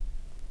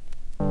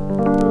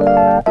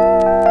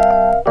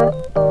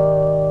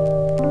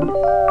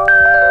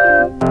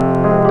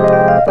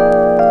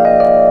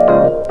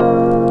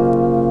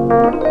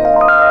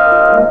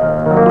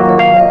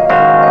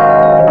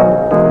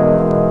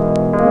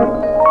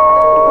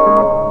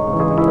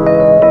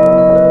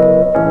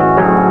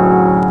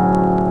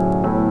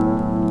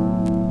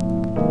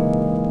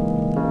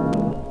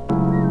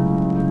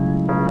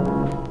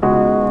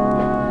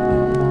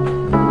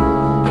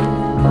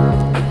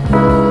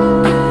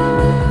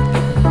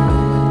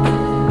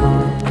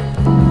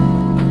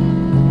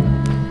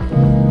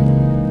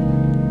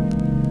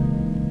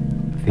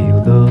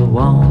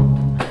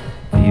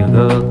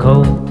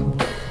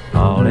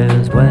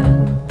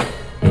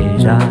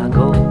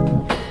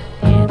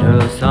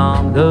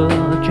song the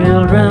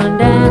children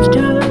dance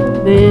to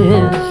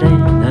is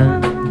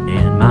singing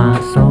in my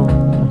soul.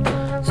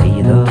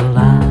 See the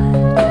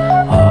light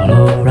all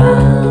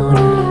around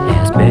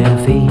as bare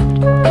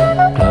feet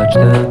touch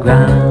the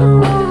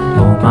ground.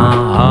 Oh, my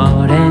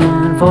heart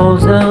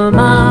enfolds the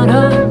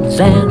mountains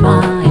and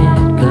my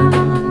head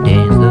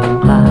contains the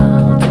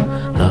clouds.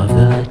 Love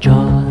the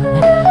joy,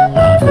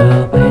 love the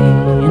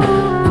pain,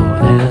 for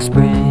their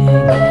spring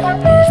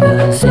is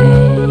the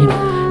same.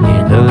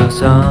 In the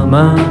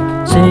summer,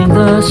 sing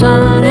the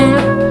sun,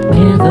 and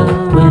in the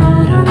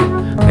winter,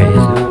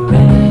 praise the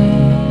rain.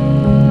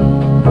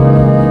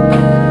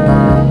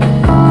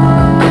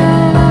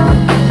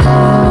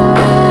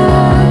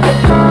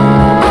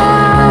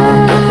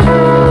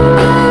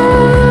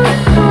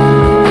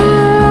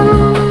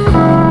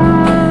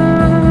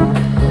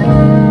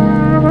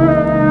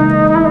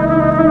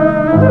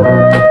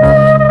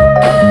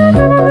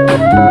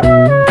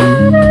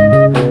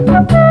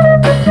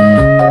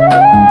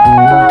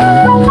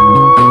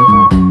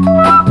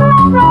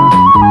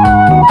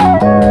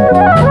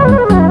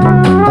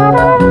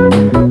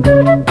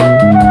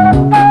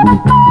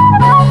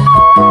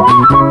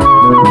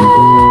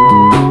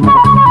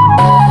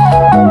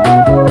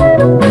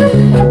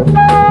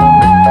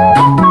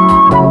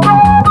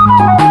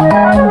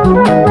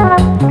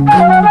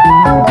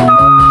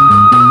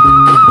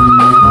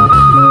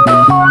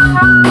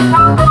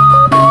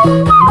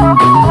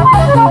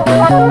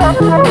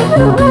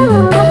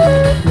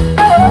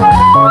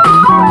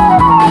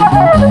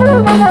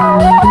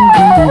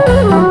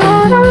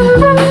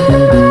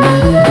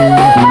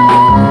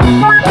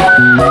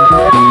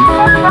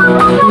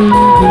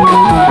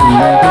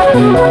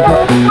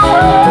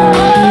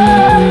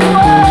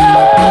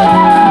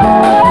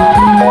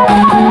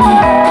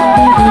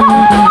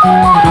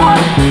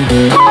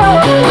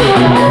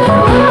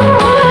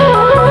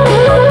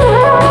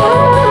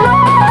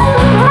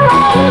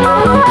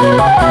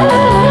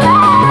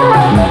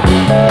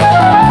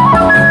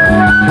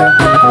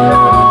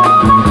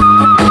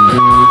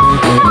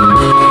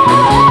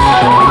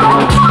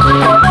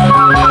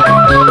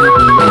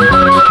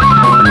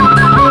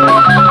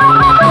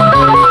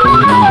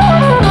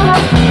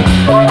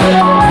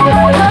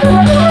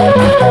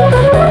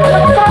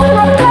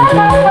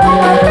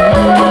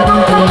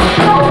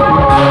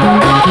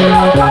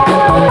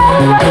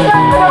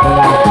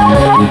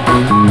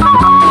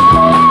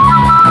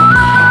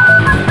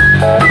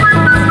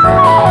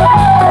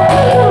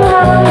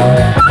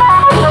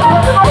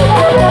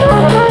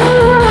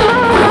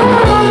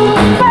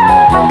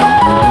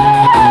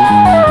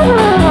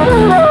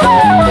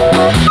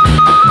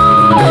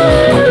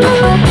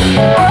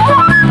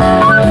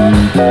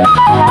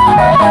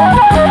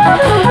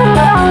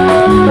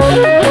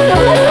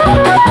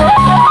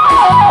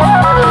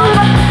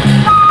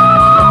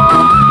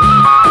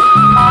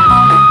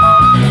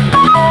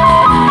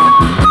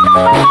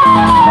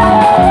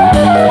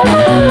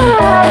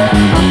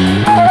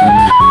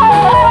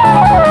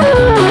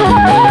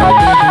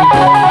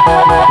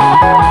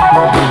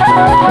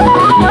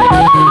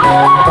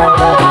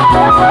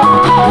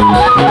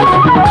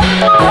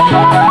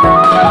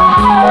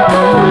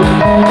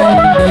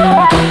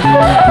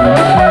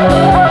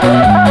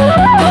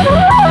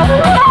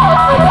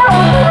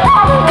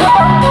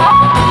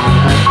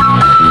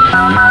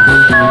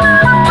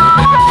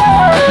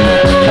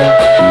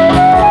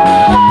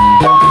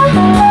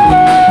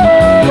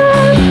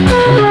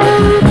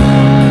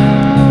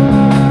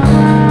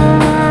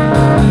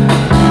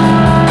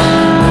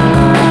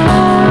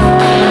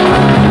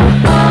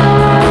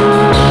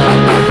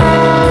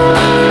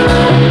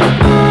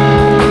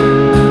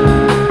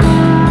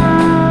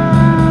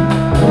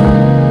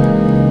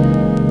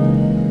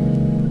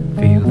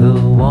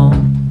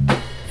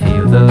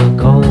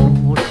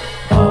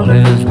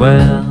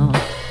 Well,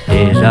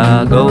 days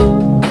I go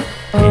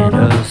in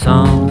a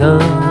song the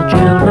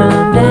children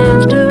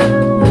dance to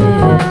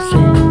is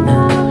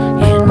singing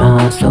in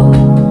my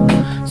soul.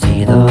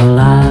 See the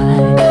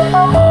light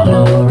all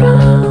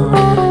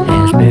around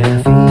as bare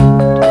feet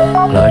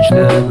clutch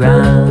the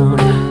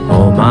ground.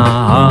 Oh, my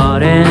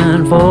heart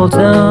enfolds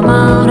the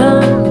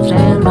mountains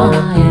and my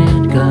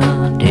head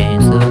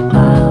contains the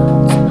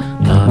clouds.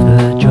 Love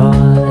the joy,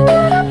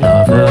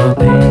 love the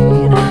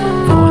pain,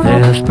 for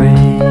their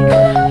spring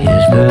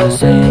the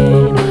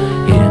same.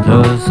 In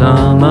the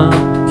summer,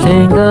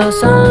 sing the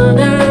sun,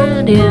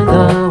 and in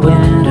the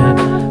winter,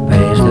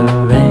 praise the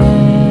rain.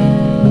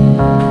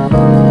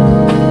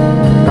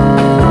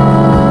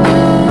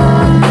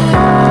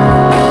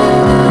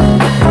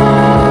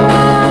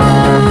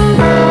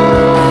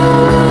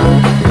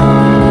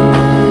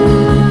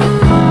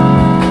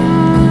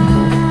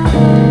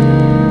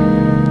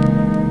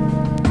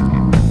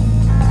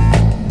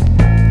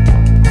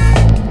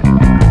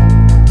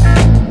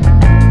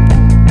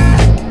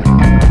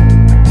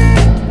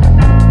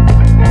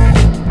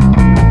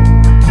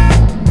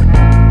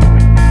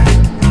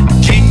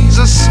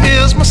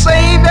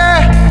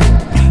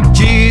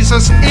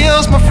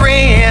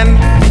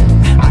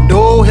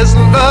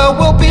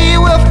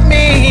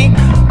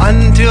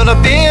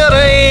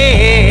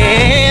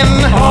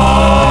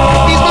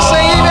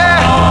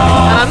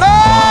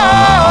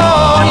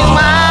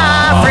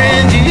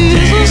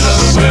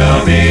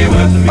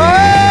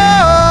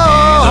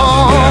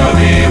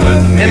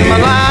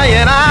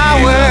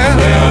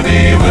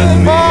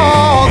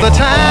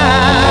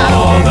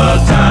 the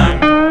time.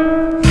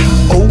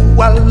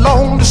 Oh, I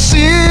long to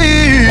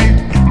see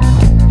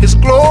His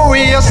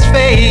glorious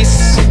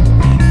face.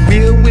 We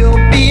will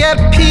be at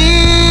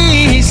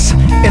peace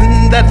in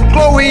that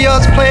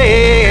glorious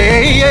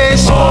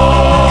place.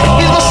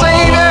 He's my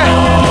Savior,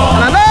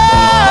 and I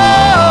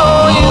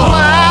know He's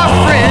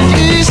my friend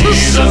Jesus.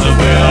 Jesus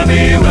will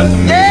be with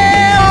me.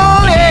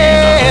 Yeah,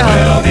 yeah.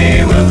 Will be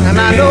with me. And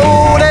I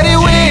know that He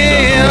will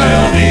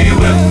Be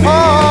with me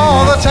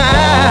all the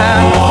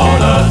time. all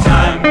the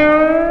time.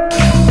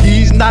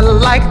 He's not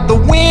like the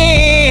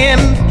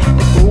wind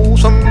that goes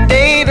from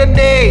day to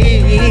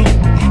day.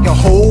 He'll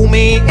hold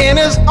me in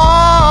His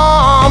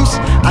arms.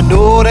 I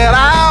know that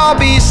I'll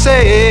be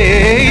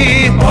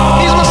saved.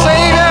 He's my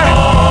Savior.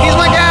 He's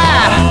my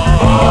God.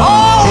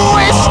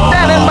 Always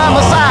standing by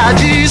my side.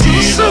 Jesus.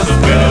 Jesus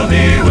will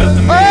be with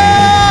me.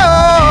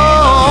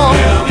 Oh,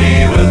 Will be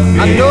with me.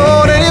 I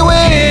know that He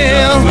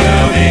will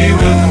Will be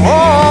with me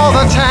all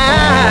the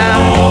time.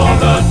 all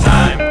the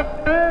time.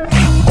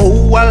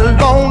 Oh, I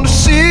long to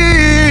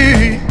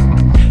see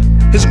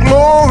His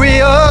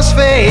glorious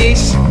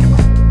face,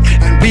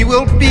 and we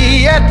will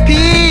be at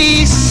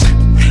peace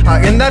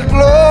in that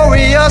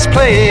glorious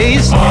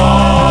place.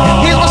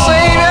 He's my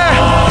Savior.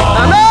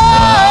 I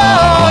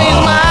know He's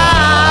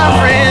my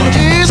friend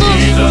Jesus.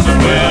 Jesus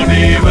will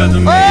be with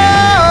me.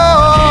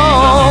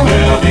 Oh,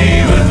 Will be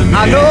with me.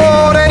 I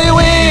know that He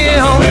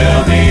will.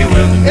 Will be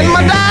with me. In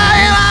my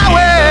dying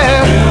hour,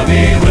 Will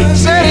be with me.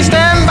 said He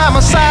stand by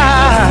my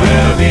side.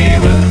 Will be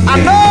with me. I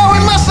know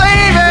He's my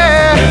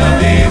Savior. Will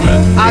be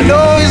with me. I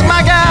know He's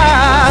my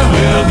God.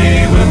 Will be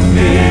with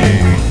me.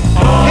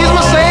 He's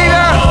my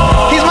Savior.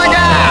 He's my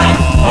God.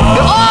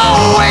 He'll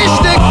always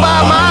stick by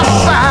my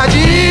side,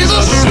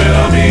 Jesus.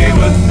 Will be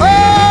with me.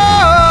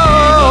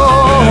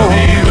 Oh,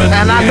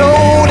 and I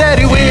know that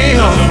He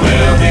will.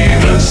 Will be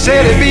with me.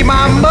 Said He'd be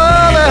my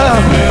mother,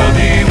 Will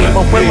be with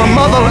but when my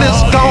mother is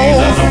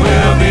gone,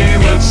 Will be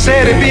with me.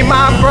 said He'd be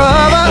my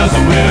brother,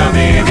 Will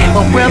be with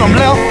but when I'm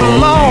left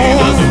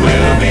alone,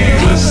 Will be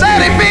with said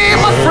He'd be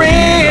my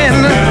friend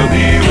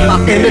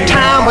in the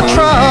time of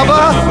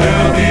trouble.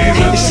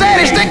 He said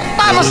He'd stick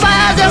by my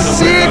side, yes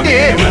He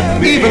did,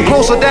 even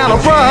closer than a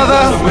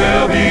brother.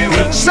 Will be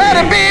with Said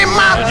He'd be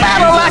my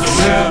battle axe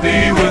Will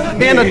be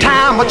with in a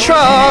time of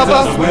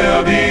trouble.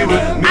 Will be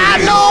with me. I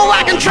know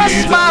I can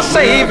trust my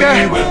Savior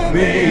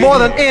more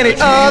than any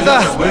other.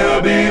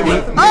 Will be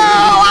with me.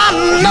 Oh,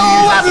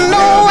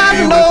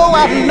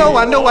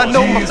 I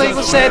know my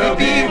Savior said He'd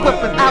be with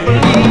me. I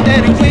believe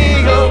that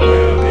He will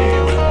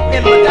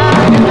in my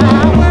dying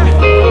hour.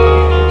 Even in my dying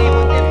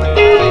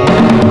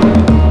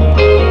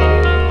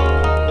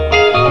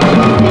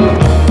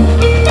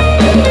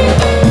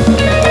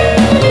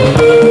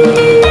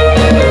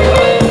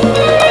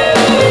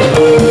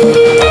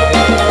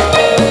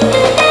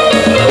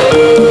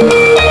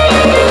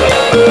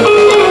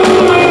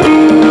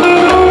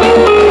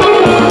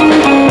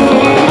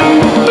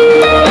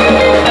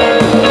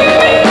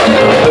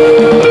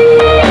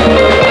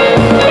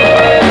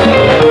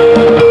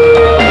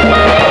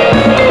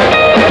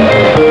hour.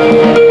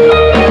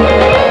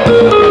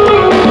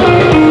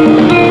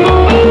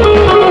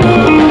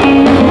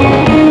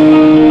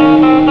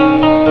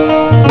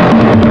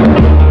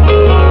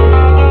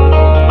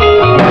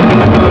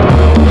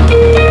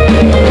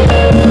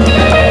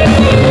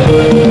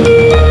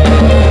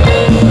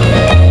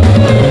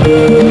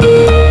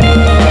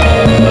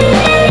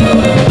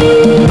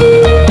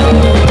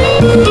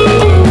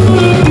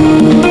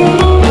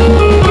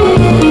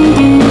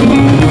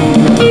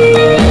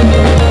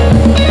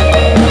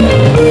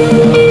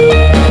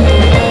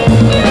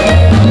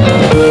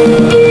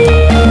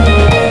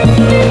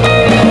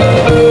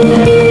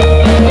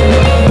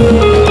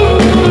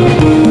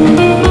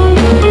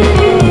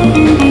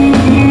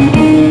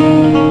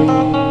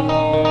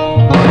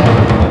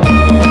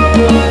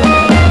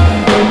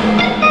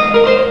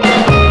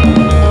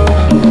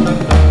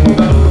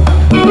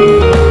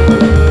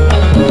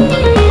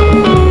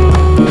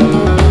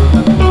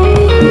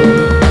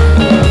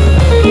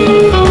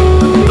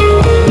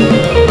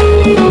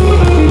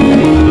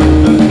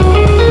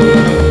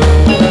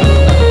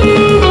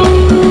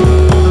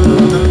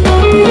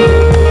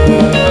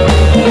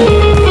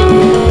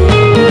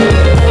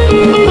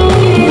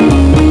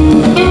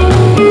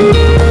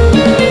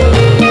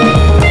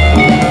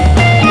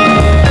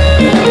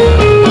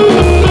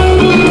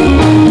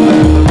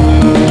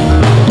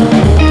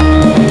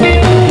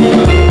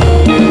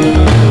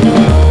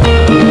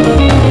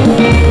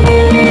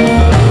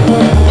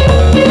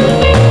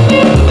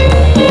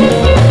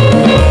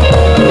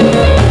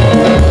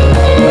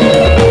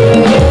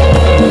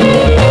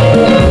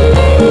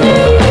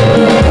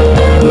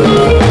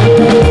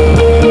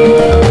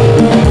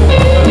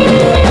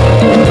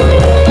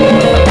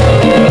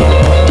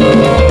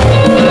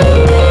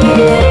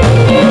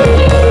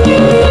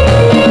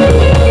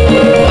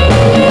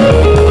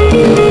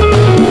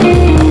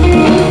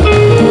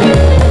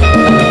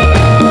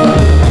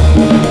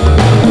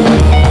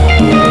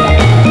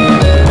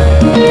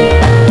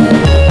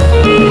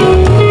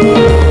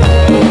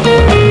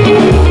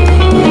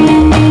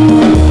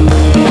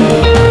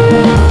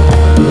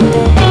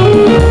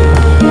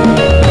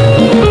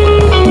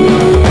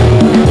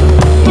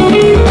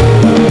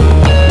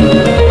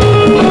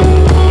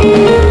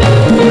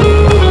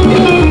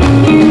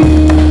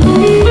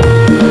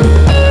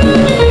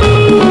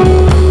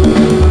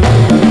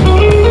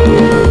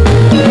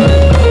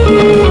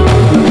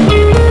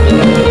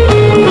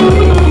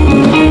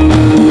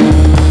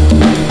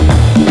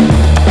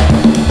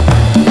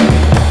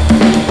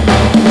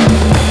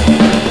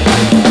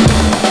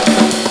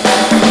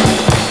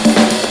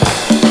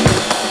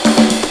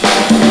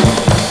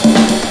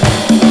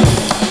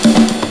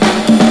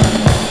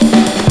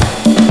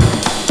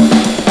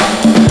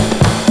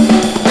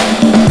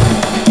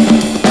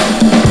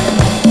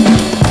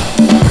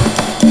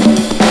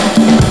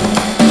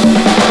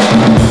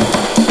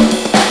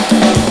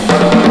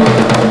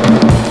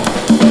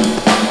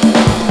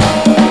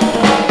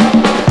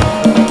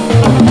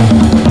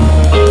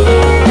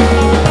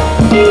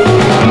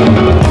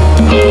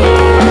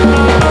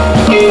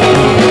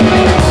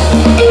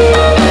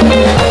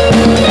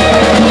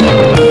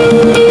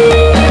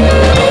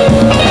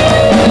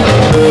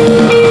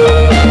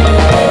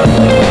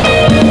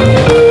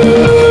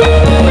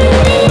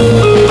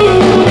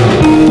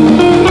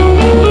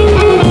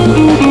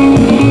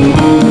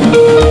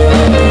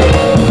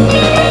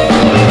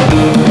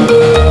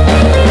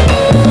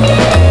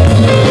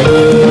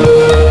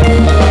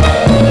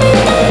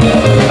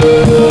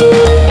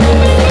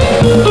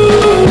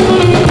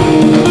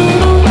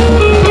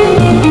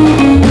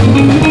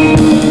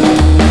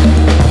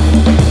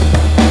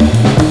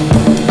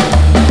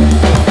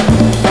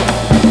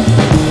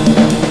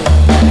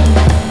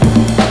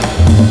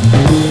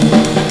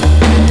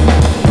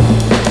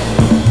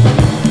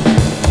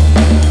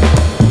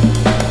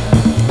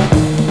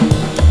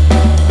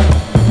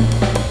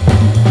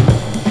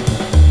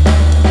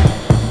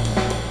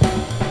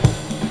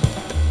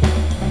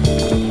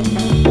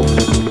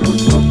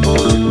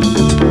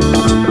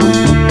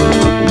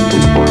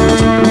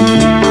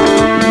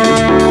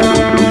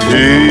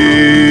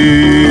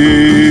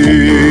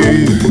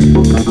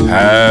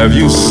 Have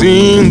you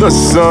seen the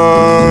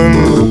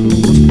sun?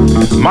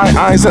 My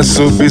eyes are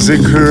so busy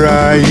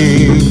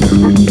crying.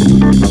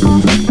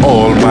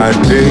 All my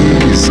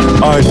days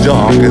are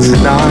dark as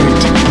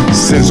night.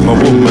 Since my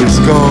woman's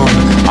gone,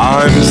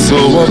 I'm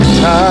so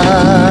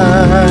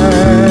uptight.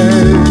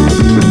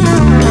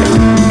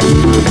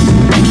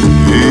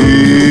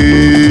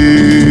 Hey,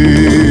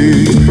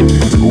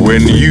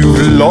 when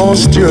you've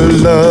lost your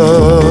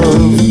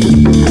love,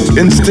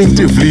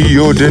 instinctively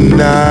you're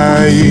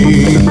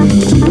denying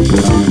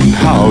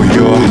how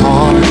your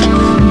heart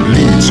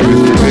bleeds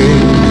with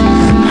pain,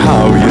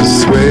 how you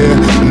swear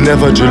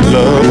never to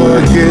love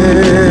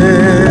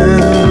again.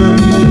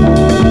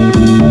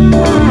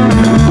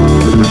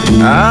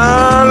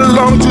 I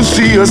long to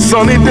see a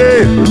sunny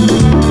day.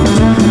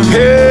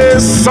 Hey,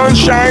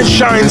 sunshine,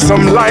 shine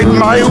some light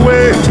my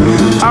way.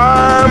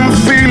 I'm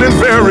feeling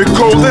very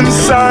cold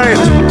inside.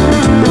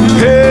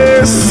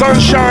 Hey,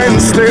 sunshine,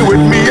 stay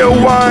with me a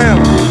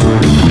while.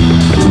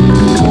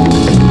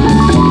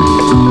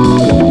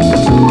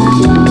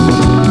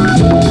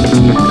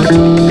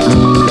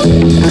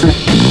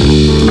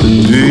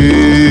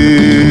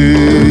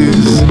 Days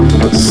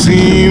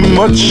seem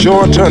much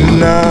shorter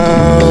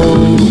now,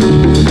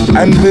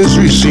 and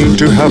misery seems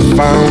to have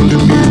found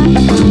me.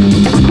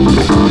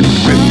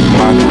 With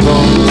my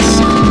thoughts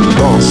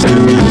lost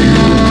in you.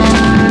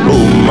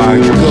 Oh my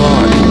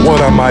God,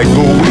 what am I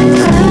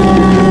going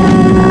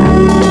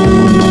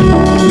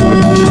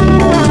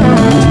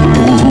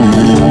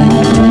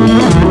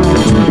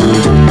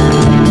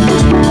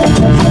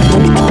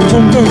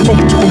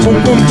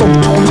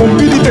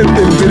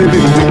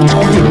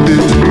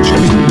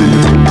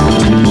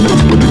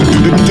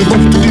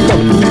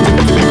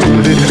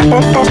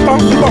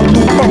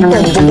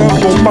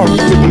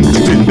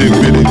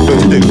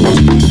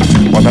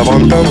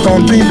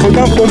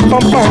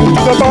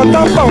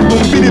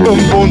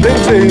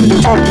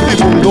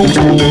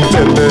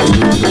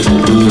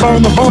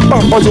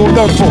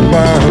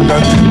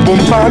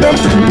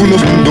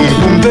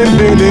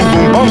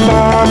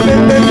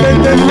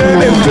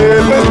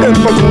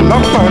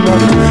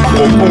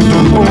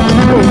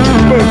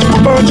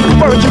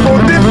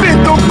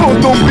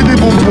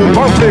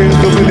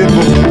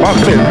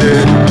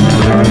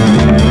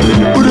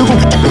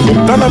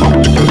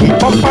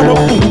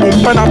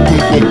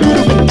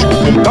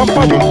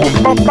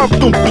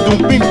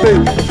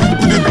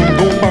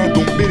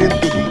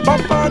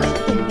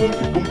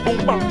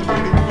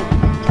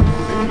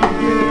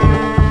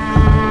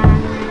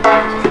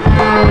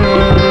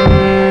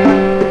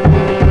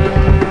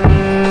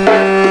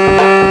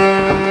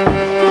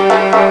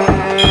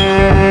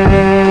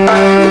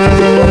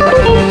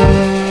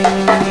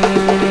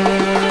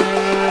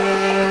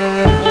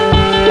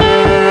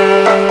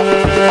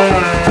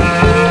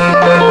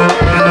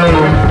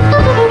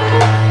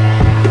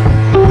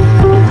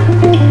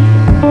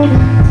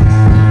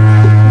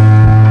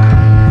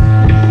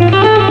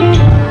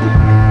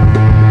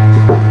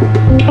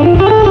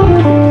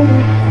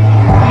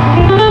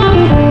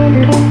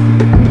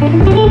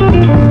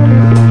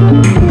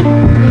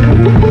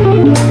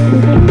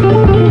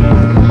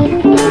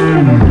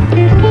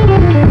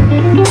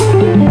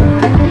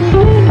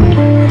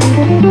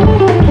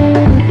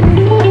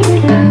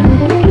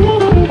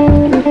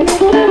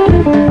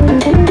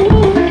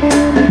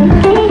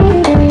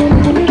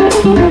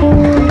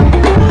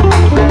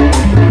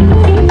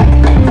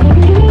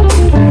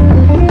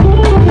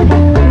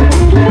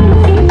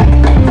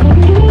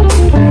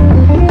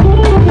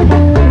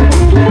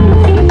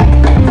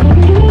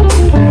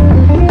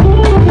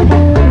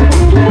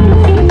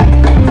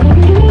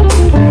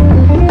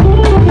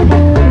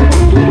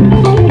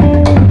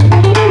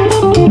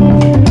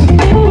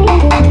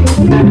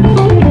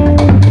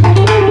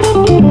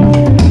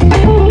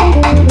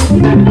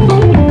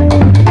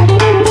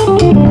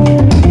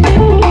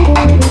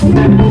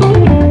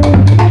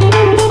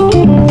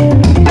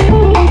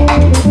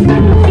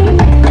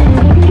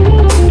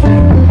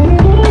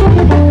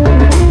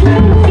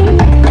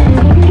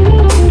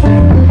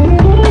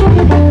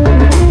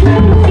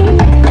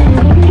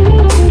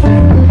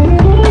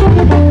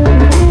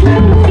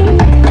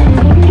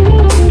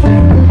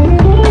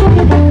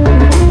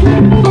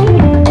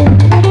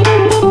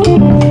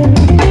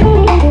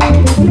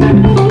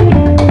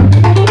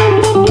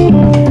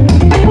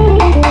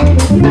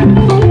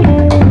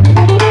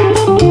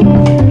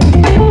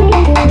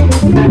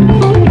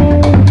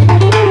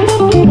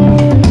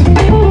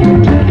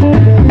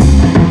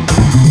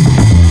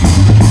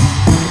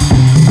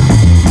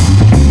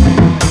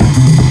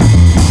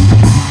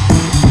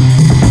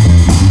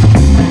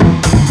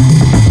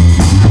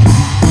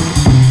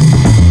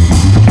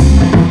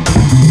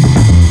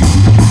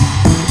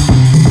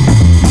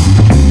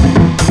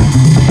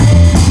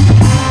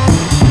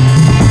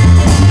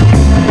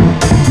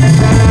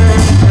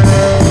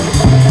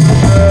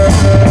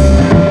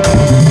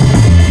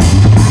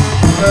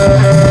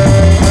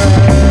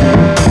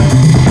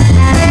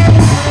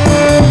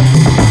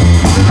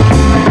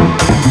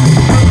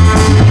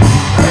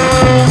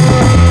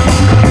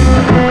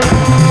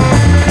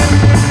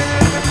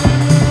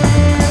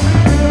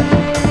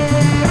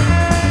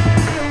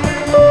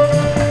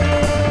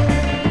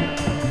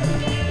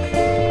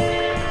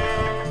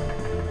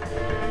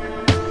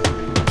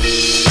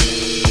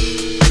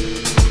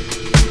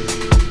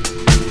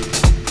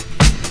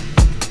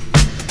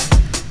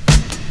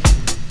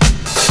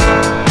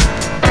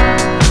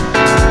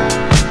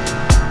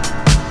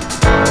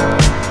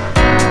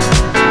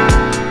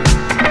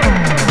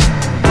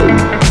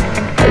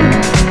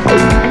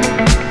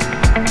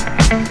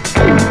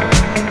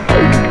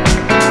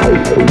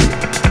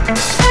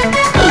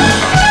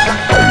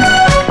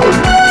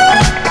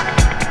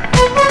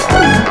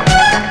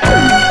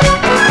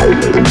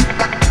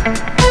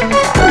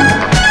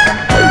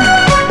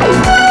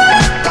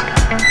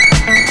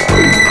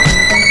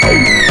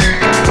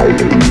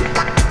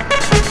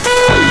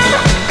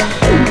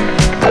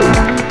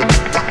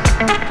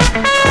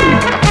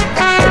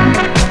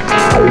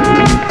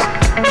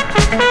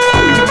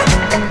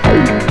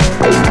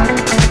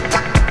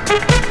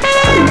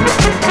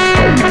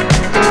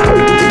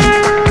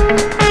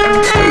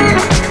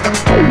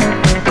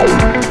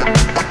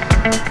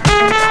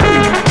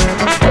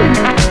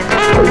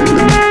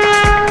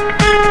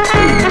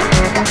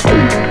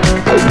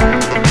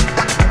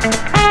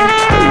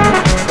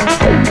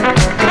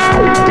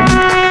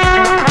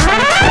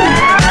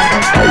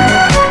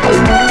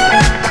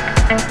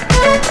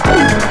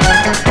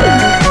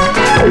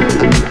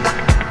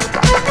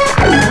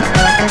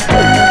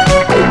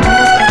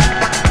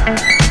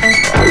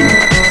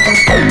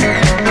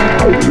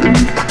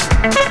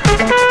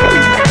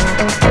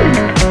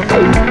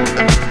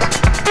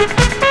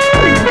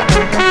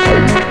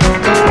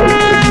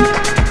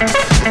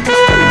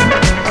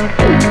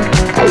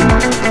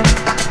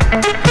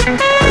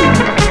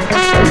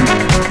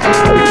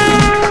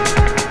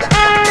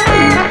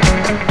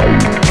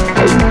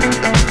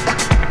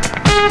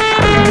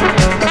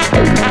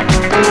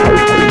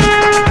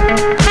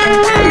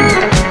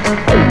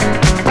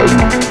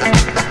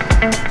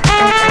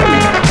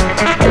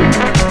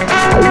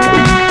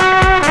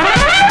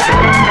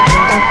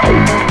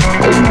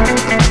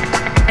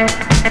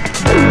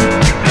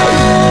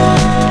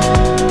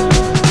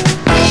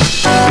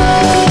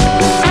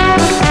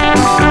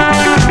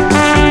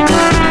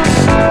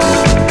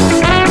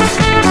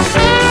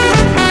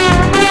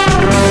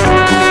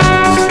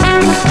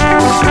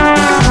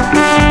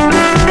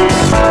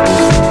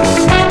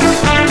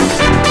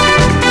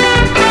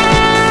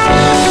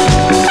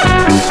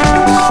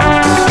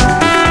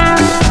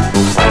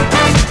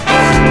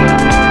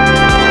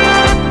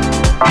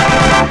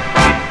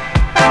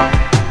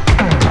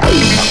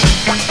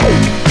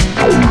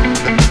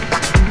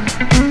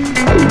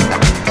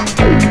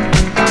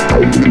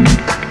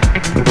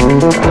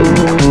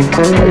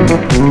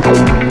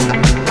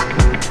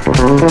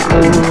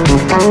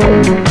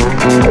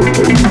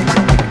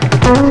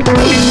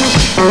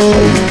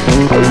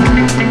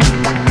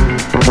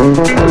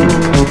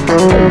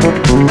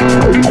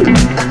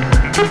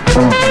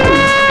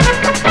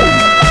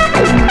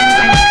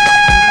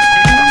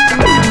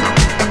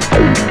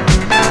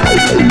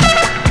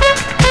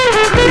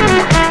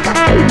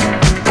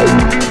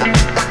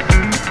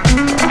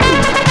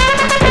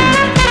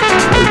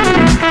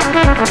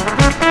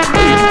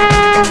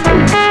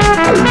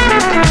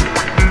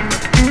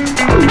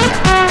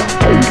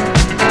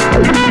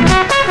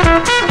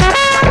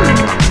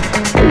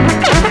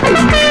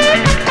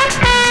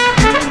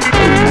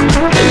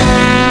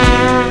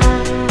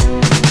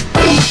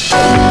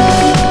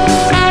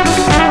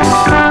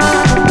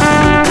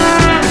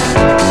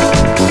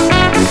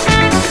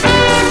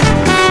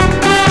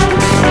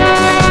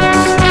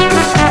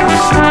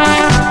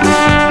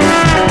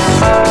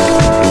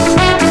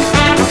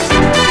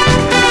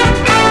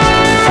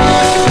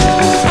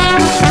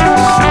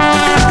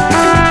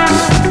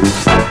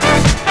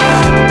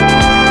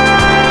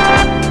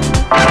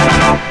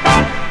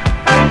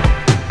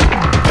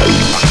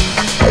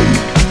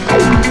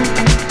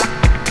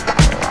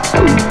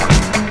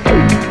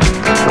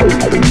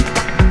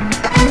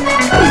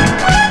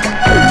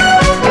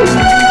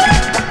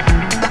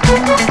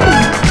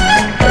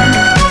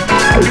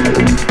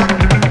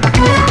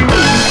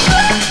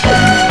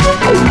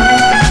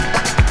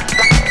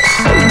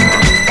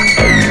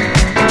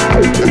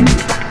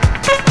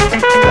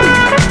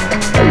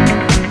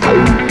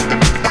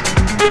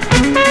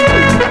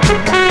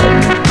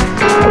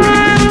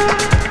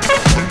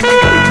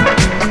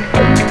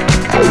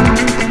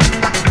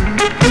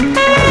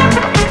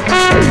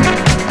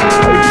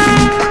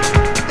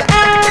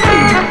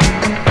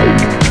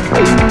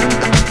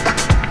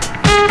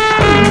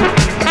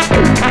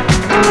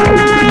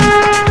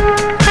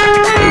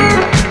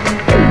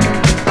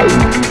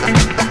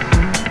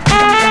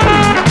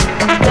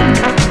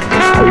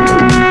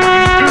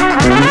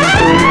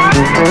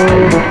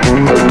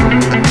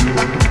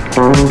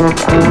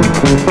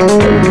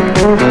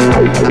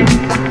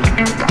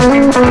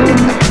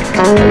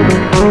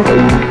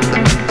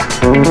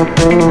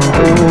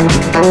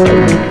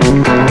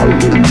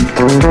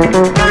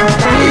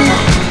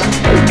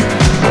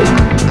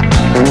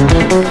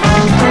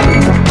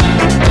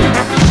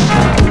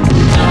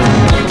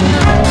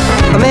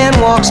A man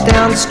walks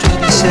down the street,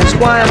 he says,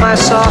 why am I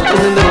soft in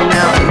the middle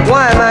now?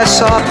 Why am I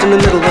soft in the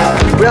middle?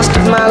 The rest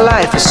of my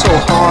life is so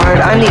hard.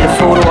 I need a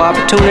photo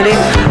opportunity.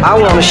 I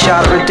want a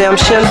shot at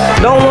redemption.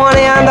 Don't want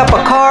to end up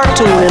a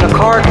cartoon in a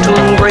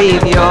cartoon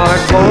graveyard.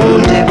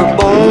 Bone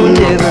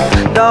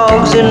digger,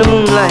 dogs in the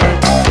moonlight.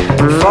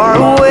 Far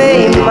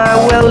away, my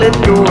well-lit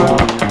door.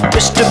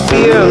 Mr.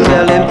 Beer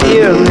Melly,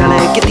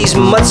 get these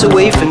mutts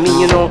away from me,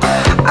 you know.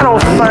 I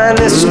don't find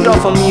this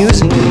stuff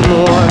amusing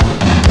anymore.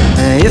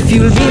 If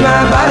you'll be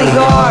my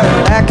bodyguard,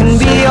 I can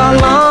be your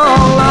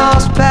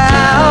long-lost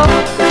pal.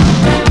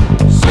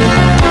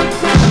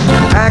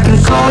 I can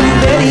call you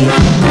Betty,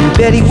 and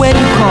Betty, when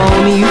you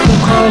call me, you can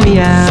call me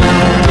out.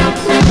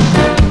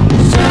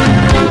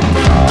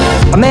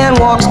 A man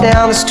walks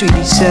down the street,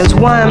 he says,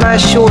 why am I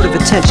short of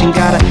attention?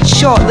 Got a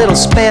short little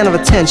span of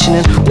attention,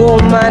 and oh,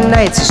 my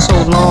nights are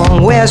so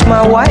long. Where's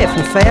my wife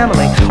and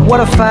family? What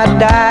if I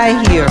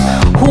die here?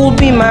 Who'll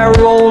be my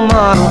role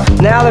model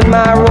now that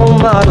my role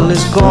model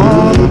is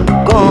gone?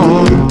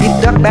 He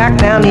ducked back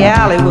down the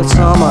alley with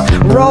some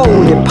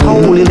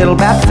roly-poly little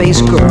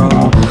bat-faced girl.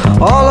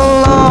 All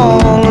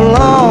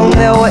along,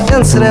 there were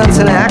incidents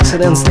and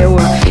accidents, there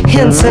were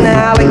hints and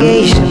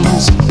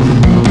allegations.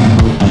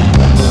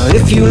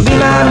 If you'll be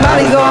my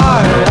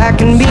bodyguard, I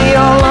can be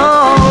your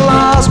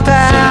long-lost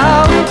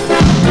pal.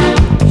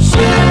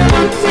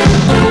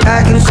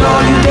 I can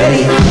call you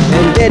Daddy,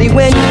 and Daddy,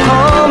 when you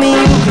call me,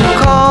 you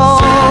can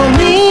call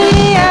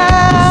me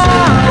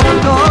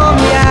out, call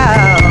me out.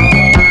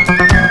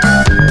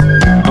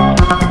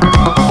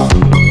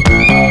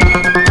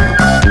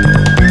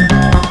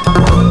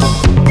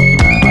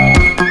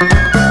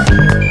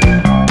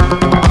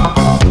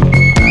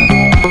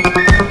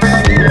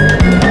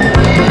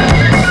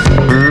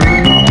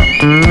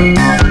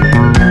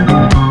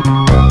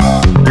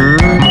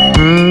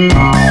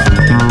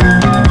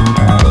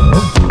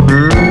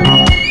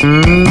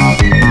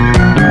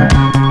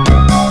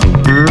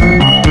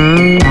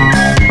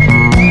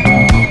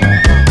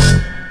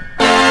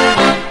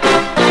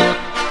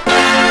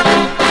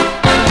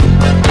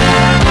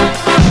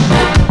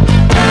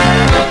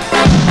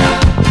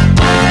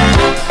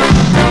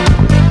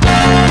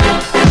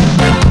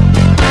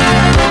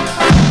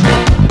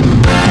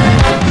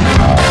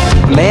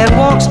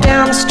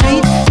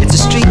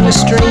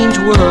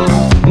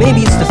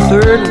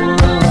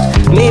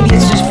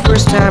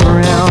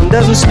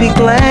 Speak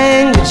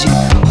language, he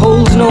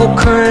holds no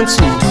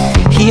currency.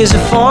 He is a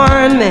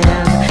foreign man.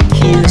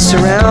 He is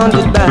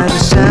surrounded by the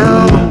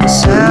sound.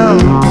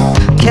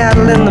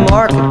 Cattle in the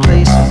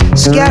marketplace,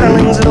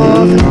 scatterlings and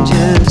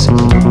orphanages.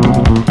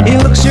 He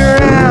looks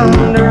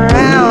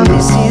around,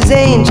 he sees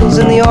angels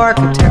in the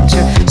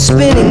architecture,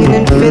 spinning in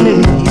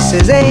infinity. He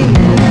says,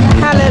 amen,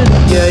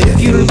 hallelujah.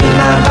 If you'll be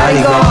my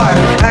bodyguard,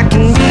 I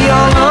can be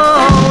your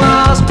long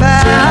lost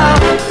pal.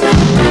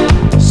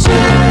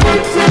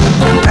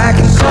 I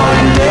can call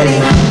you Betty,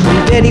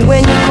 and Betty,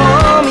 when you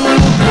call me,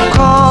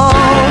 call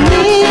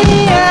me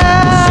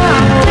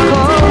out.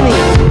 Call me,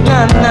 na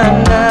na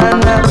na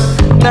na,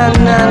 na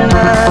na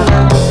na na,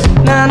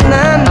 na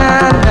na na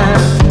na,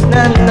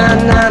 na na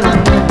na na,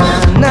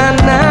 na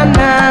na na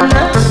na,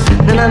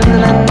 na na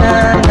na na,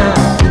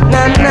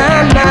 na na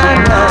na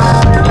na,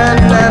 na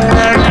na na.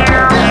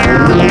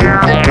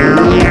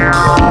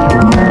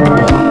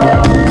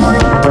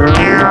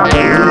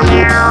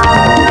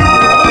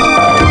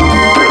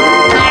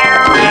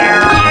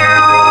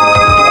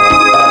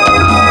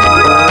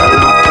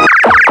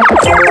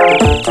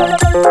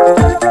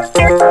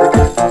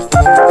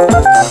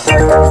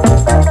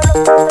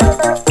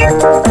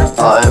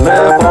 I'm a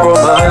poor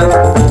man,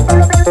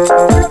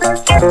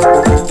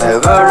 a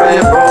very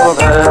poor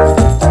man.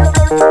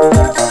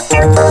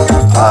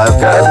 I've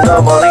got no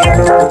money,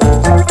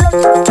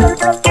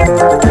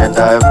 and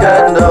I've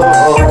got no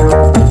home.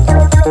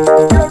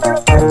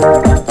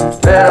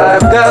 But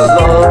I've got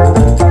love,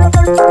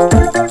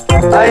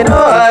 I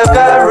know I've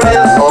got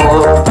real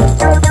love.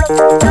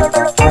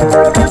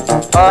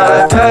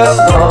 I've got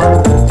love,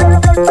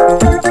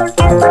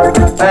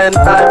 and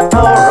I'm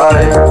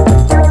alright.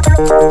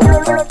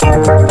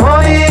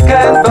 Money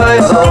can buy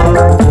love,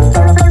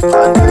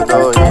 and you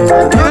know it.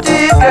 And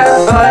beauty can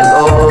buy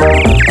love.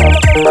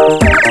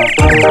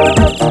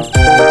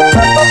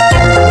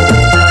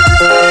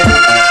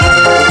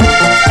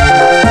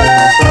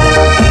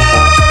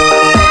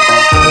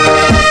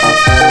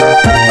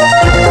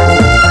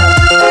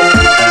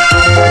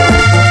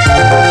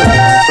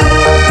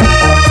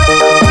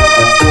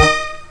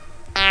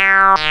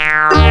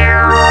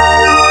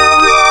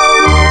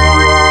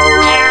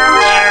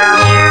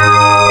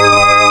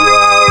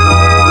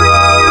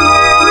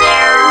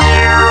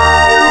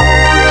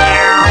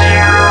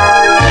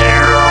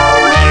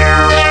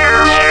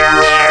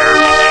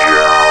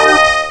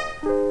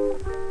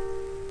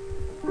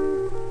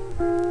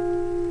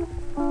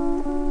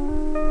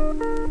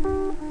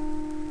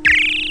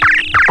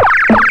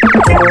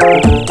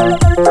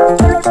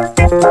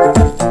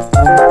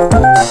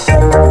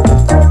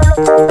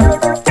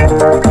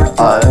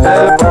 I'm a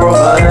poor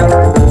man,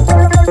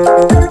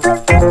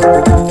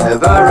 a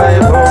very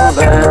poor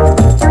man.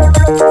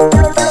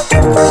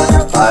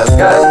 I've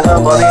got no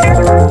money,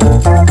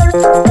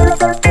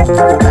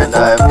 and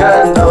I've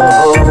got no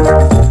home.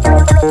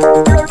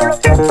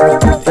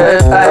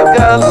 But I've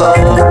got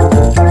love,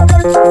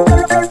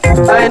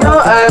 I know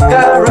I've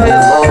got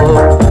real love.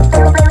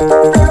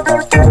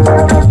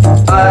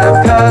 I've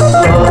got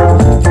love,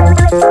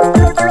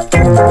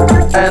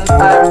 and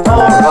I'm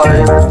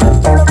alright.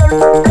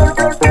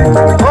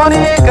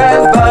 Money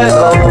can buy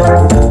love,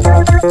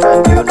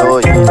 and you know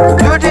it.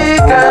 Beauty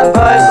can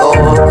buy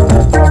love.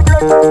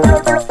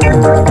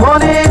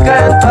 Money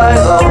can buy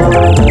love.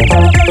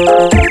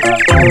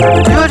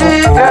 Beauty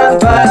can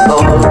buy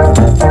love.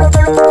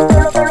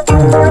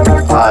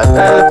 I'm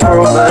a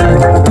poor man,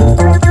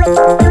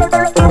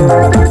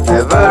 a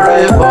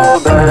very poor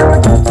man.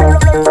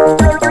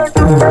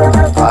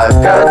 I've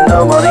got no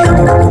money,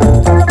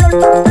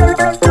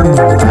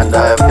 and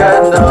I've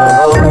got no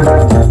home.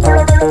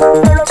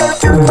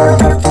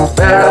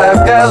 But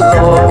I've got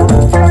love,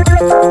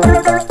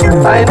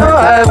 I know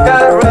I've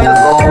got real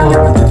love.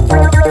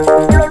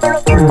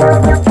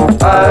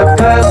 I've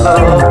got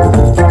love,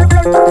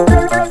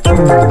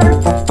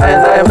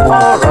 and I'm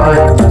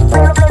alright.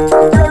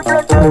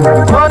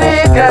 Money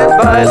can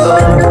buy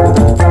love,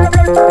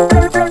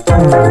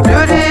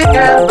 beauty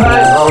can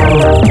buy love.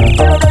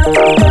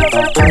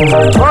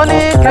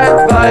 Money can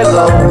buy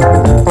love,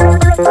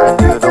 and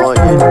you know it.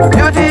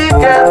 Beauty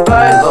can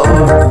buy love.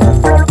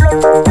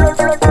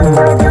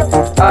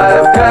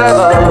 I've got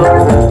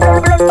love,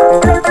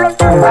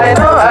 I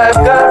know I've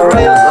got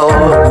real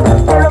love.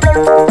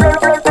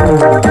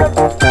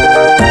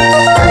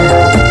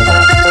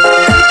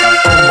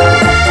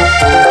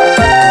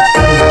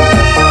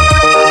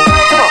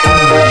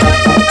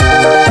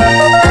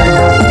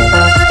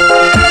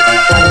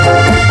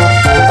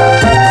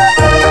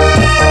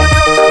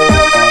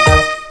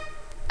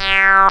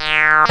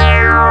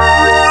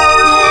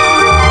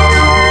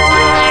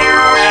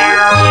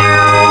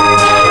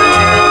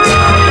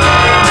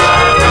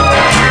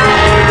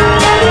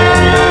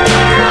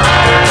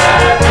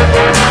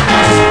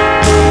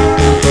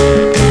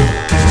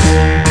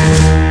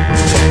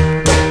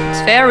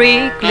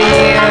 Very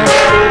clear,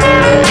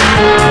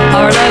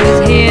 our love is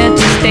here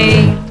to stay.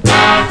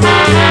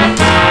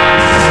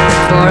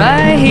 For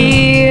I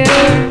hear,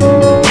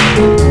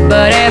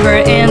 but ever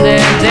in the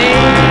day,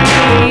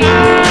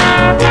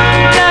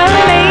 love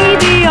may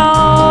be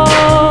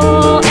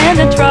all, and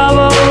the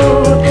trouble,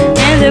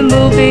 and the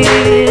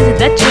movies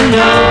that you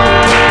know,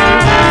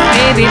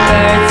 maybe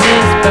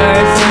versus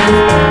person,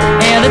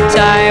 and the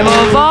time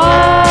of all.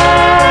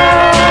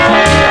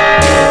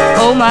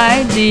 Oh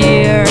my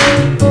dear,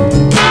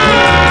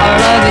 our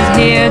love is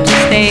here to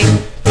stay.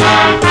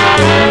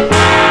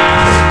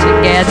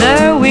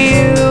 Together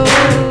we'll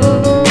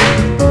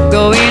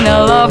go in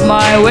and love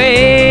my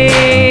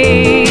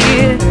way.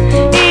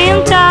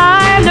 In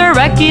time the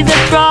wreck is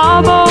a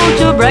trouble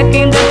to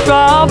breaking the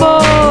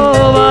trouble,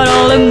 but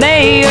only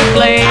may you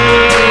play.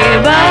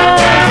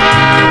 But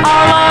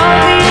our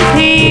love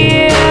is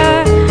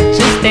here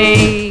to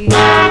stay.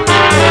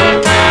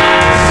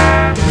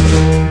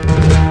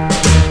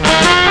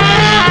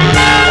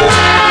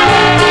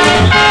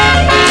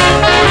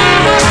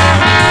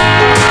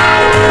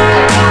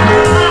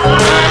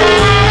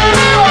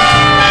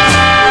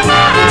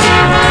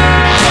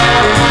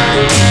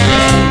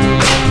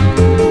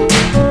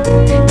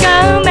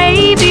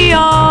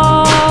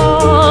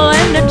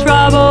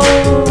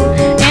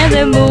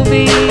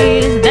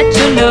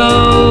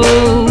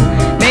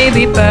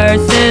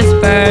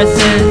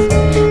 Persons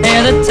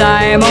in the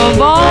time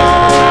of all.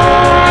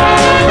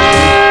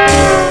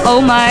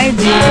 Oh my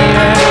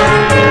dear,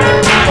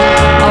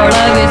 our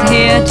love is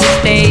here to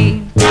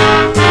stay.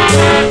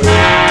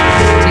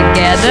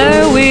 Together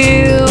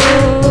we'll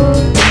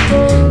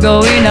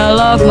go in and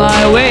love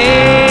my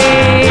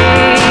way.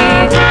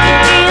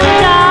 In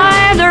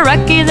time the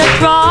wreck is a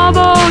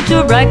trouble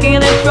to breaking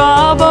the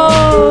trouble,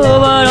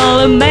 but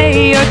only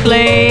may your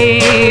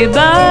clay.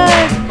 But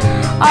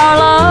our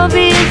love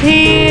is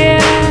here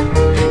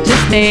to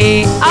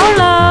stay. Our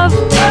love,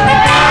 our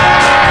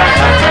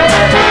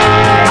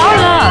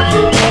love, our love,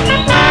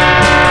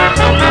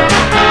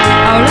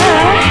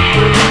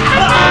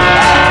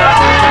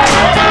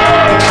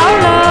 our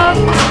love,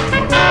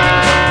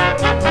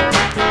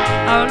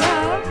 our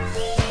love.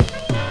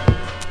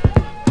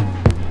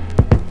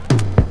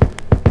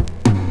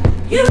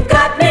 You've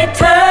got me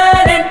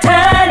turning,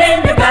 turning,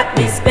 you got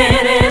me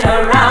spinning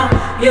around.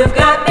 You've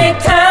got me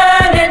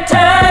turning,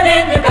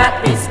 turning, you got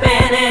me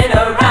spinning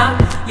around.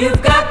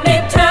 You've got me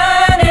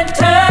turning,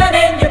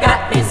 turning, you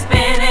got me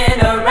spinning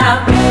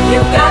around.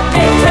 You've got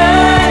me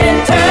turning,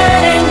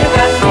 turning, you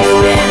got me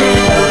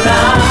spinning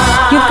around.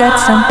 You've got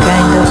some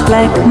kind of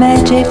black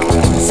magic,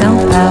 some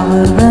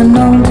power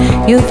unknown.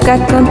 You've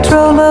got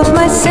control of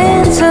my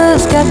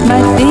senses, got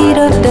my feet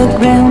off the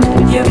ground.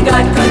 You've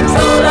got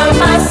control of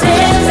my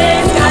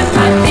senses, got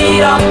my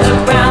feet off the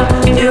ground.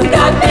 You've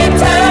got me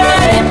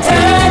turning,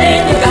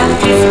 turning, you got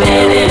me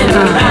spinning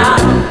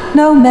around.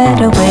 No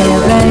matter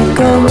where I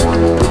go,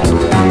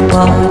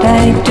 what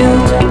I do,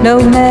 no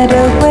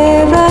matter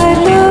where I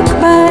look,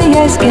 my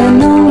eyes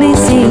can only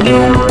see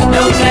you.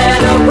 No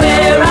matter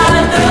where I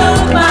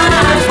look, my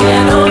eyes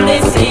can only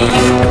see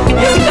you.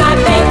 You got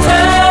me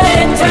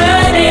turning,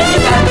 turning, you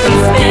got me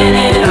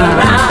spinning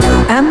around.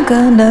 I'm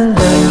gonna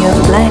learn your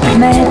black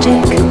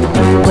magic,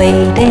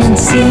 wait and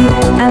see.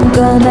 I'm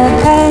gonna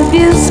have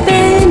you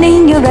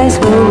spinning, your eyes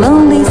will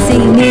only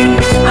see me.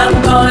 I'm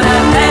gonna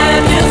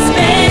have you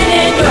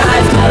spinning, your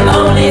eyes will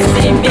only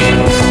see me.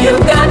 You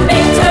got me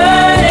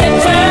turning,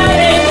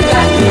 turning, you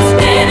got me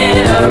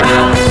spinning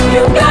around.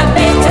 You got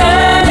me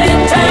turning,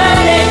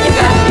 turning, you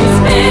got me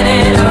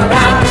spinning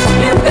around.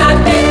 You got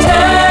me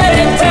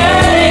turning,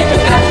 turning, you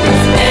got me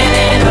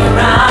spinning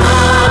around.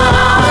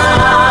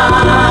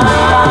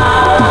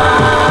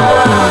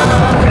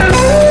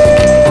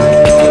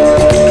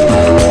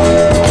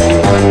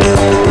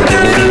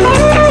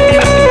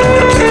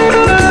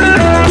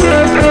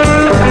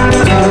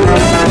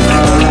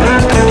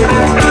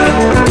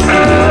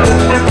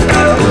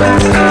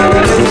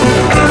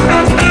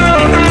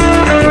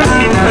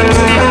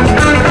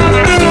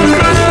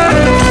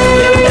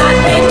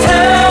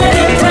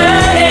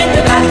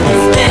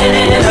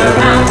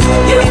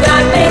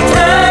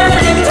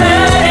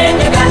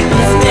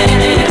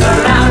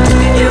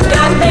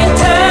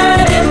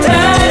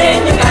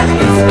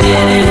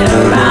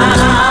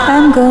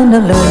 I'm gonna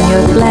learn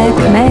your black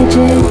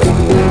magic,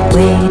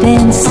 wait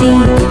and see.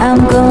 I'm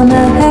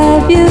gonna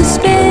have you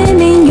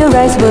spinning, your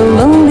eyes will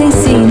only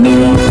see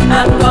me.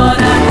 I'm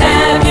gonna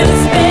have you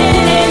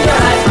spinning, your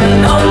eyes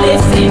will only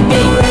see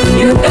me.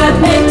 You got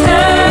me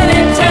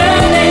turning,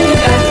 turning, you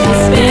got me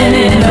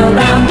spinning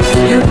around.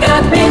 You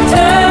got me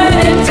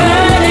turning,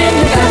 turning,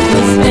 you got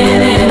me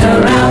spinning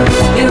around.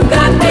 You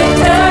got me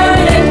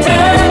turning,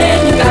 turning,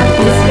 you got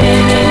me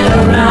spinning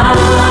around.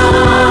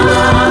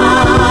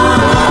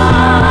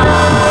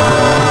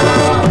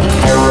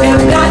 You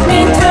got me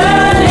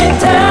turning,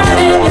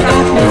 turning, you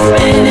got me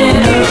spinning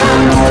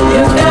around.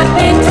 You got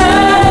me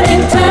turning.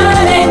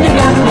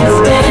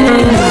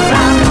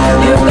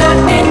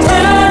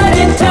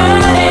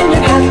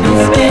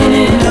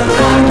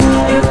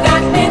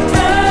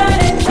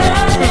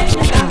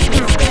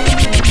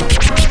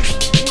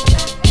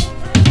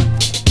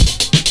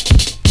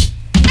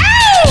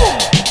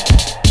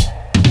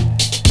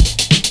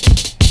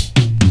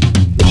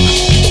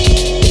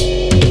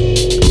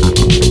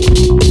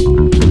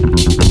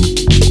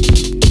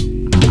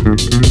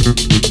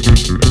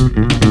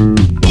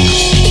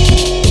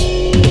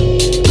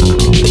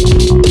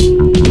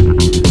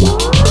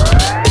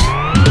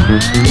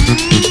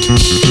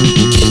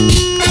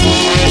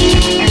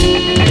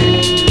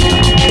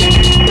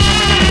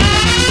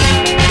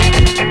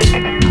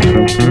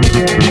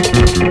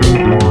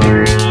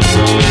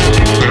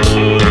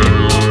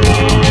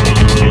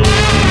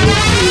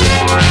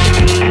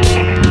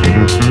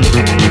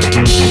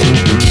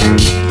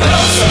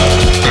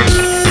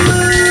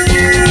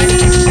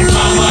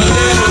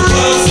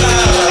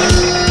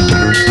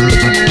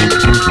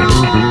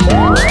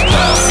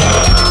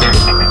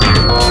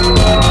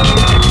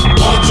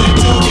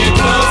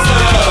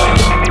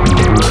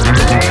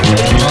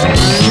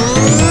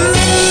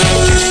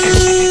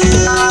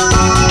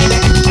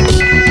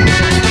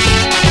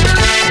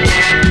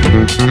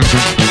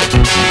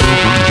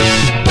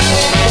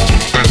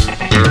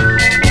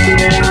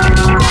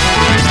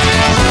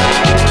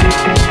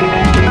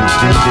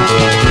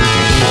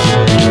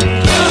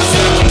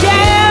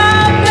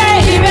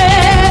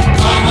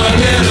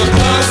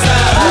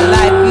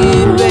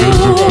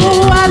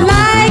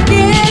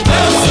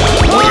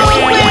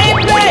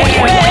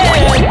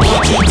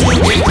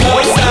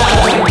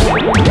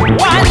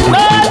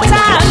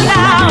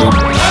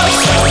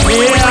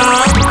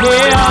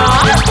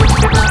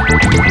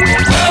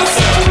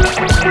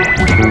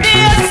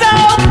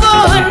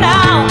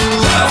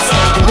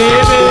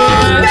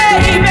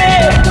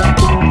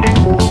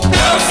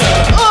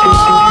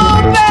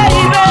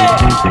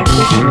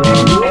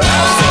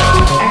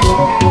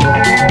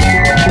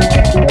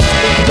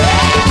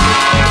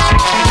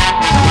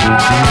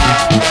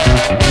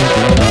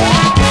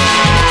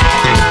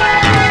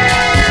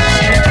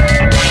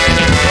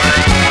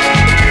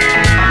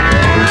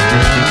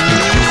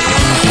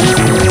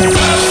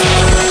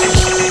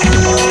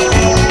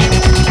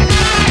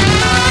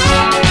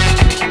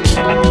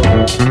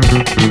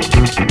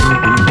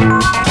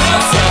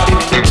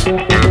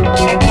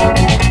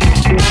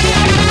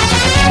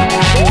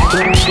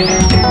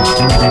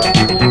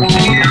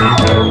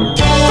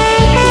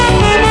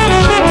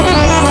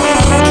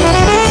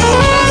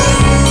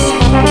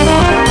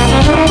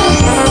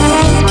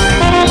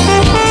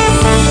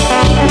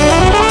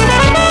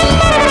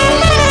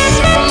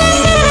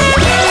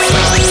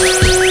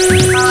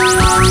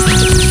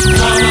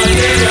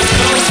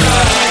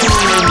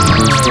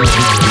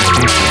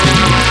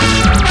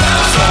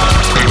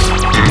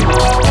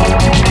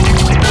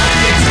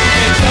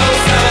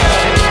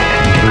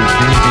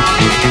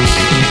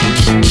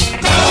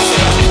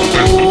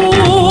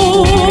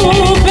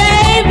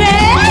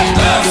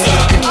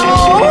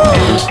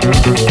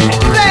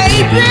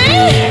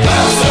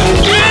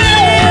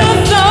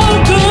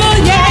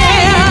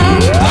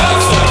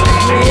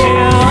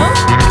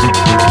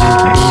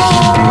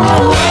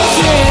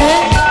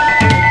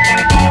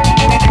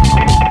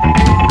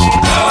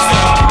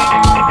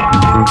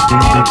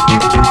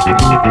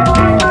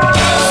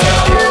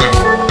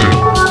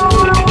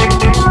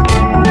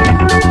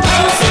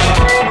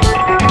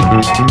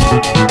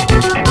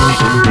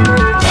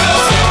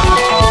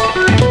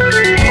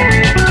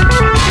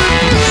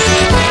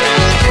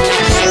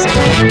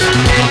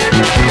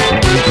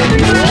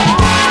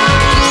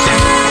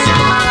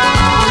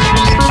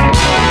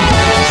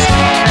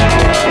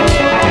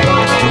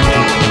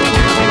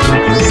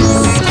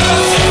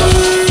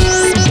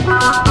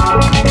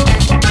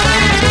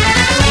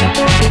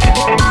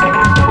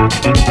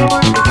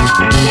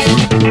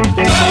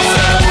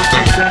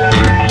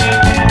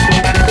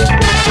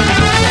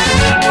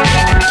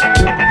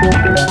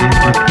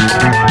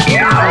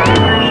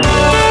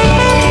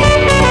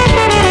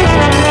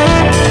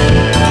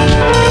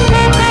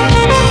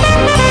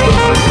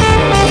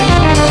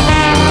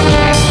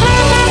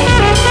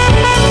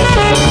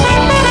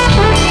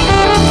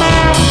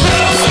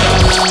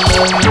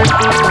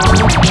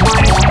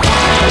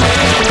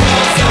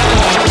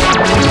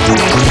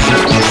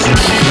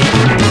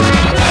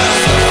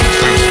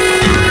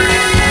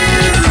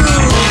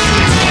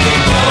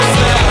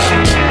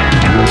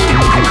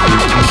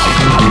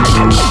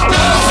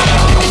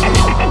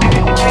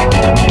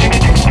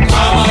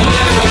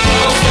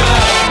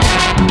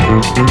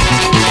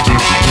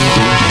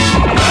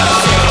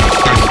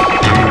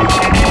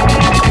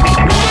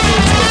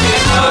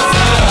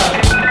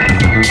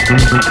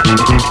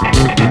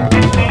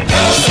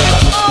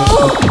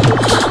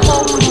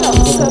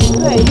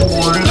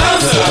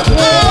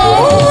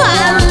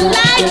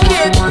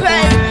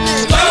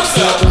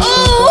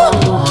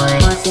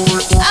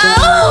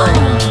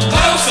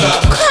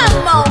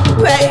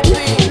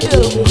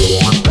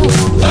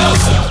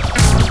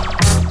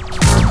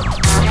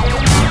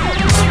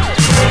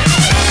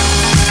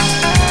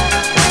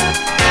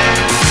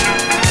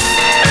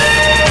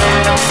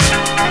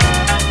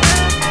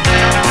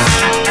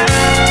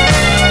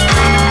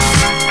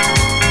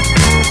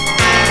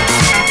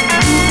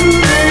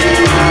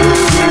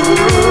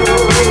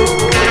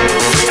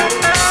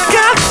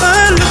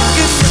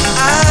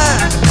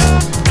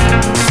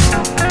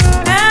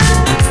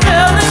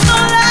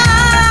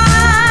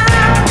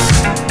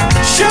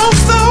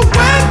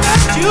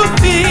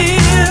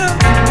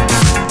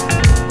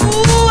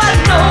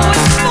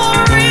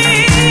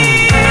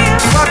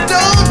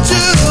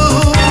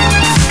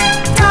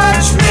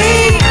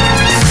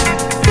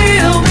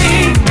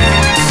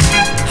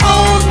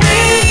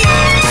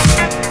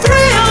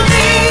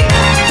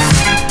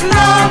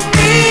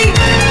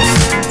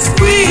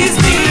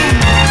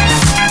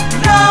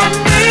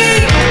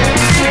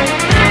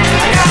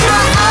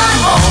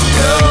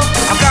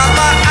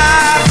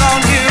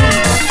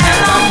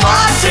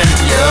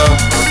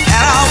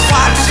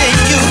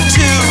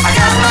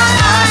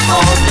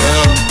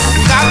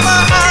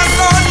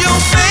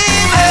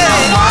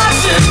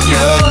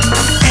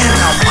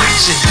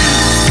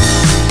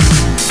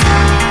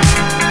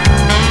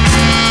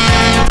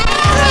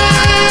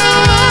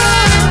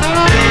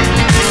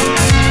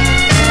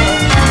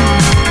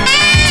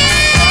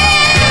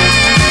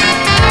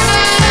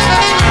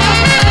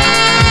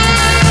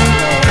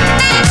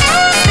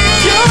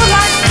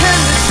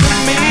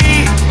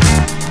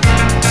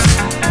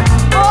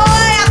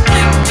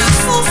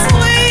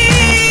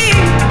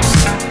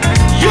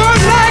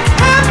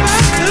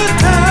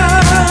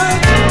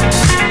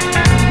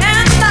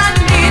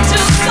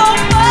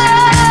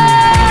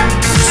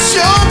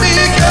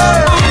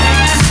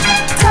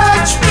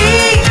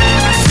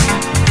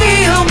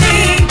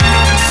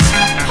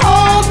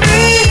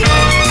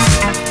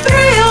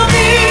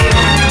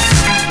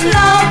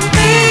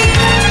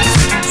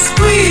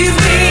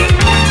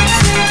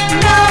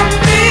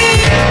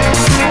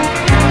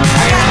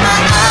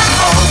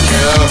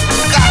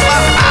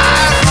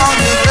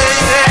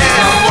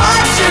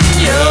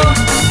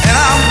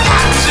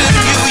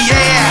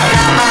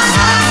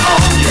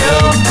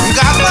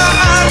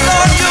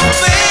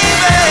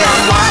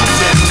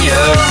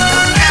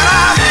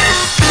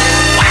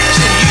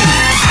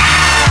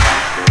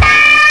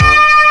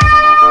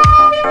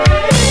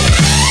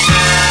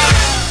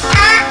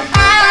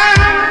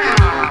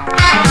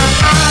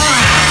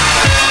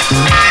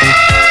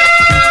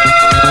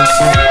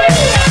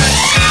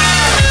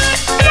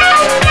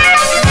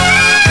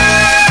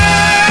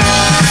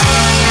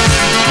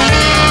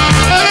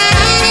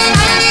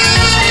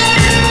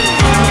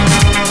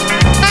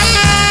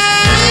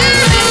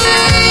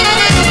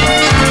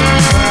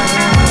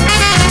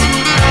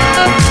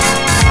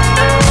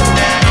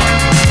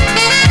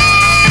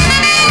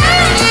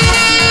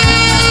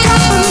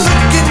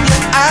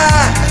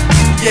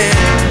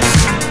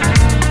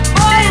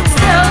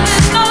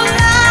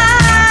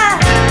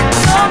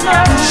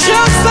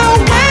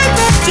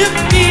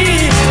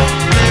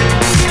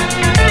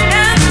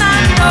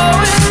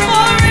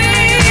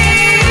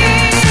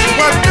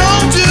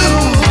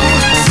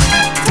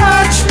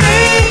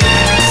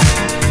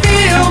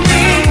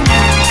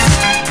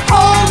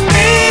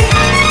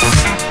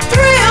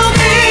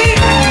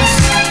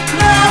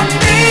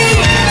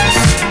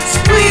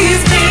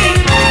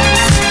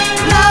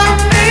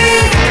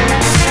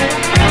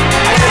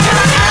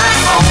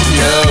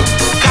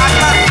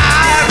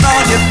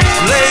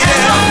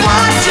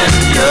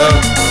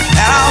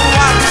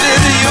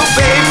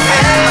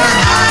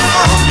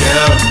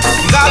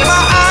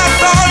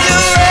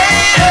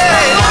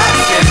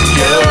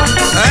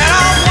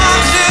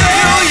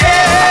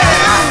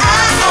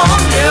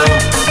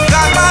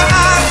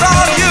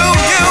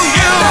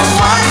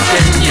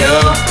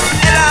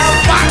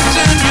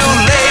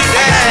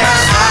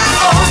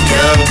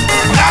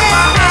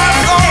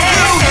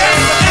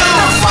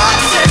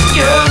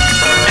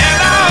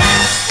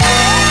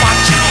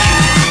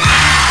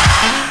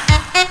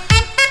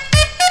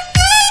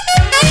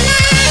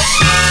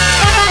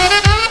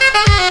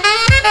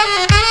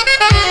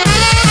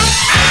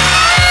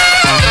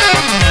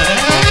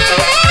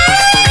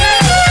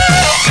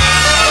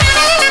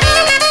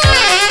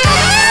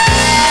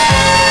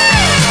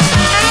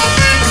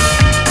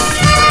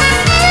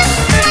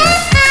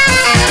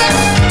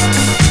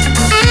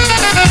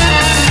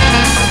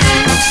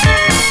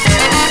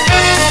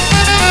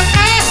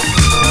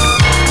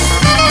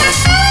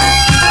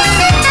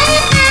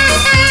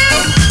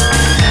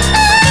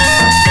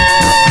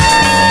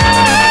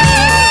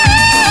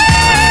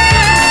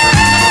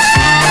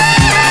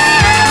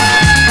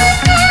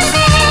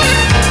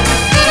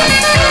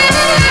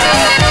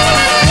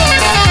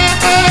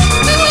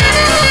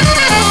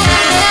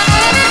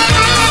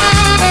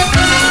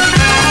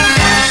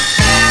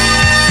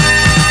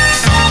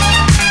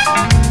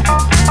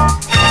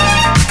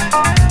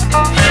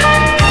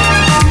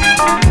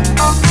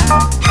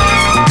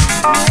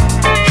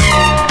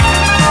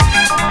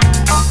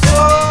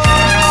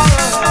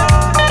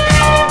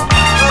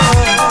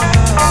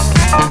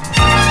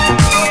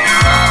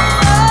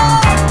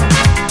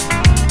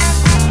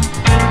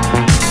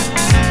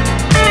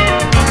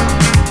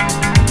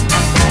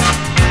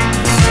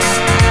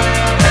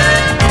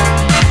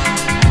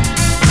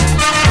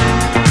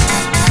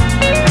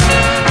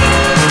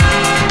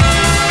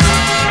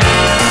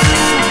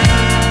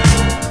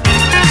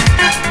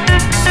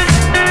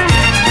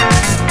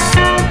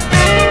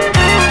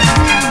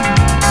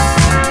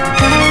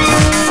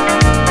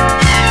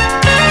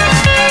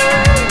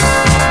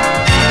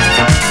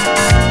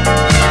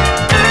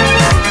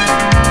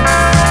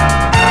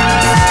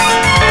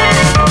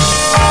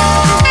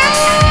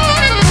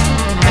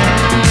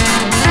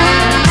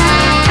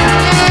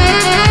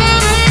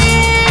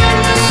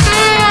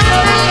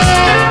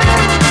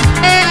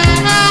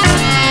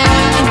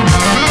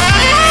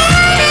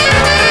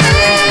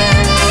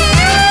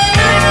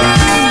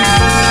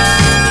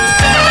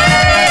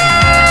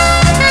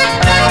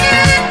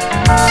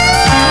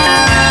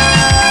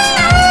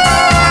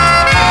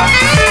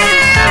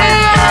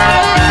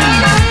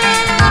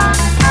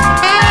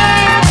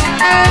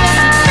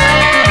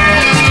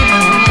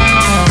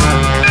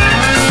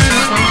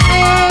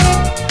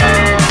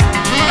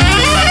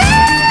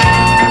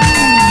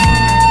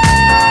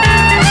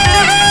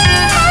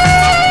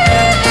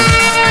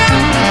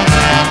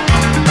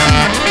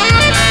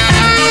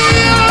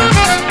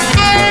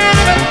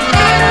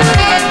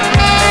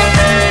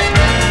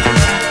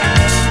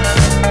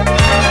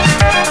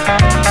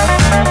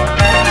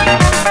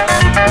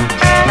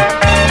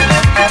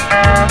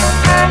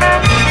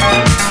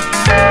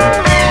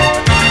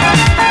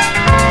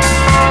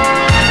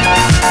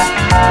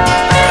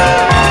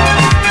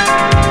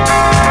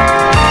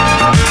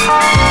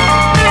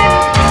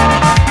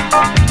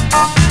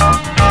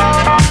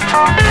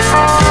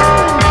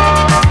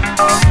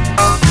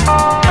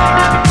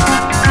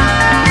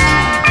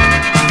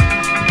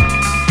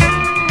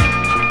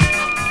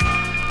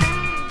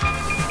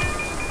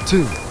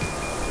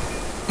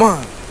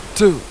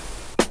 too.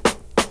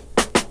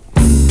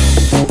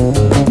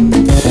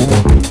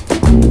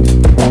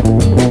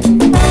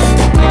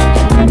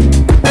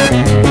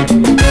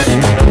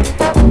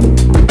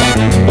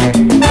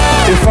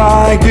 If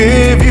I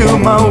gave you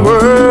my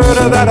word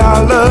that I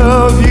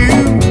love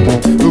you,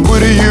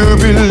 would you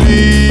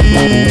believe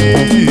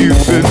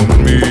in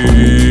me?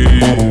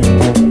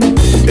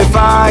 If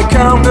I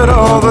counted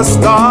all the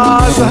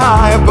stars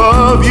high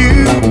above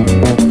you,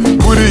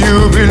 would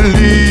you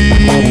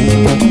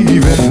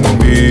believe in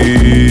me?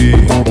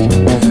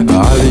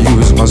 I'll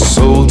use my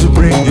soul to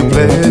bring you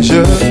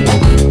pleasure,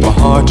 my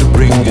heart to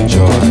bring you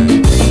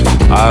joy.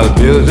 I'll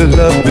build a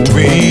love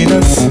between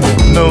us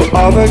no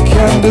other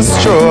can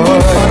destroy.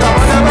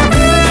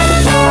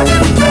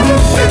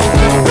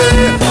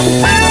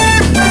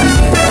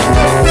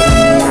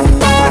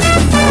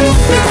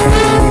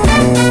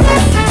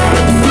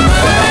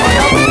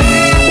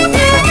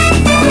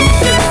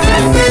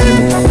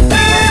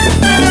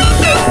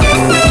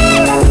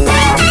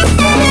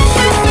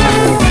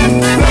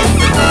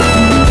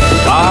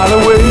 I'll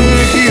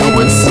awake you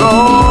with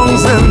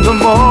songs in the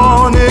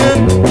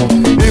morning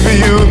if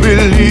you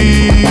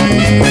believe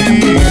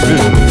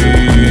in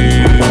me.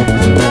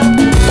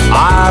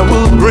 I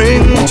will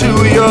bring to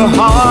your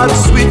heart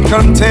sweet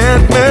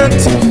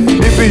contentment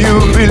if you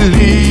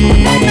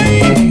believe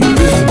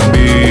in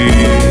me.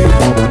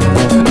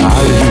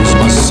 I'll use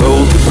my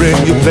soul to bring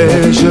you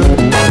pleasure,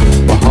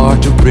 my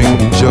heart to bring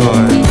you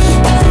joy.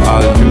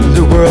 I'll build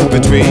the world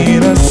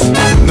between us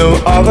no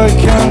other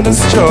can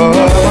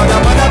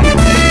destroy.